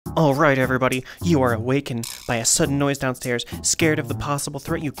Alright everybody, you are awakened by a sudden noise downstairs. Scared of the possible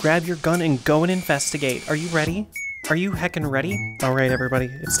threat, you grab your gun and go and investigate. Are you ready? Are you heckin' ready? Alright everybody,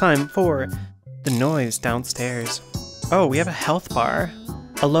 it's time for the noise downstairs. Oh, we have a health bar.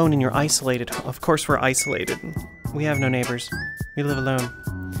 Alone and you're isolated. Of course we're isolated. We have no neighbors. We live alone.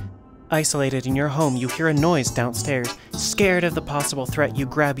 Isolated in your home, you hear a noise downstairs. Scared of the possible threat, you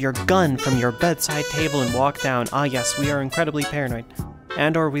grab your gun from your bedside table and walk down. Ah yes, we are incredibly paranoid.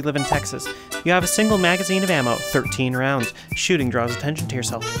 And or we live in Texas. You have a single magazine of ammo, 13 rounds. Shooting draws attention to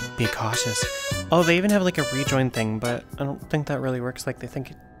yourself. Be cautious. Oh, they even have like a rejoin thing, but I don't think that really works like they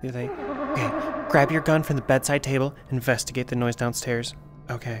think, do they? Okay, grab your gun from the bedside table, investigate the noise downstairs.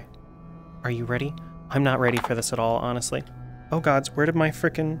 Okay. Are you ready? I'm not ready for this at all, honestly. Oh gods, where did my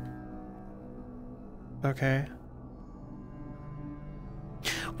frickin'... Okay.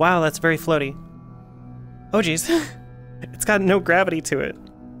 Wow, that's very floaty. Oh jeez. It's got no gravity to it.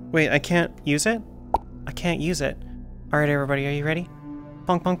 Wait, I can't use it? I can't use it. Alright everybody, are you ready?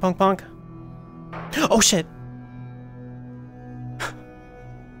 Bonk, bonk, bonk, bonk. Oh shit!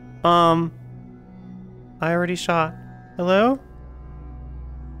 I already shot. Hello?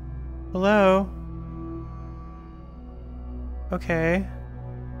 Hello? Okay.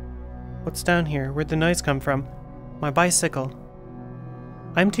 What's down here? Where'd the noise come from? My bicycle.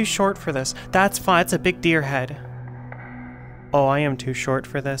 I'm too short for this. That's fine, it's a big deer head. Oh, I am too short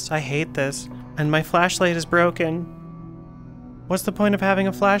for this. I hate this. And my flashlight is broken. What's the point of having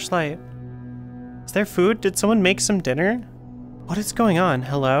a flashlight? Is there food? Did someone make some dinner? What is going on?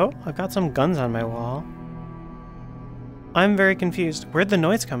 Hello? I've got some guns on my wall. I'm very confused. Where'd the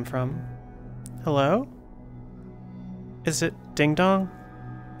noise come from? Hello? Is it ding dong?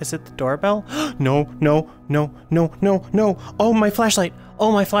 Is it the doorbell? No, no, no, no, no, no. Oh, my flashlight.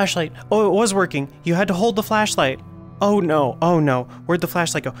 Oh, my flashlight. Oh, it was working. You had to hold the flashlight. Oh no, oh no. Where'd the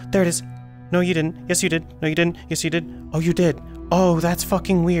flashlight go? There it is. No, you didn't. Yes, you did. No, you didn't. Yes, you did. Oh, you did. Oh, that's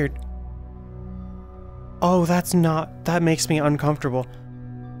fucking weird. Oh, that's not... That makes me uncomfortable.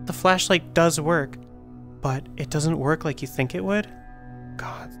 The flashlight does work, but it doesn't work like you think it would?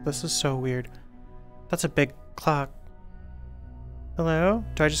 God, this is so weird. That's a big clock. Hello?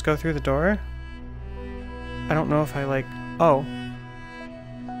 Do I just go through the door? I don't know if I like... Oh.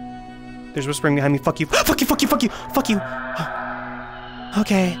 There's whispering behind me. Fuck you. Fuck you, fuck you, fuck you, fuck you.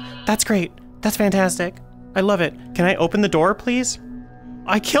 Okay, that's great. That's fantastic. I love it. Can I open the door, please?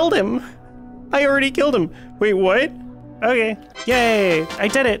 I killed him. I already killed him. Wait, what? Okay. Yay, I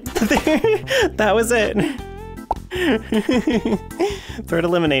did it. That was it. Threat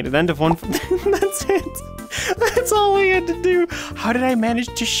eliminated. End of one. That's it. That's all I had to do. How did I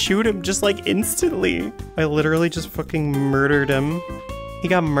manage to shoot him just like instantly? I literally just fucking murdered him. He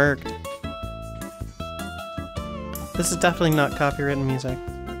got murked. This is definitely not copywritten music.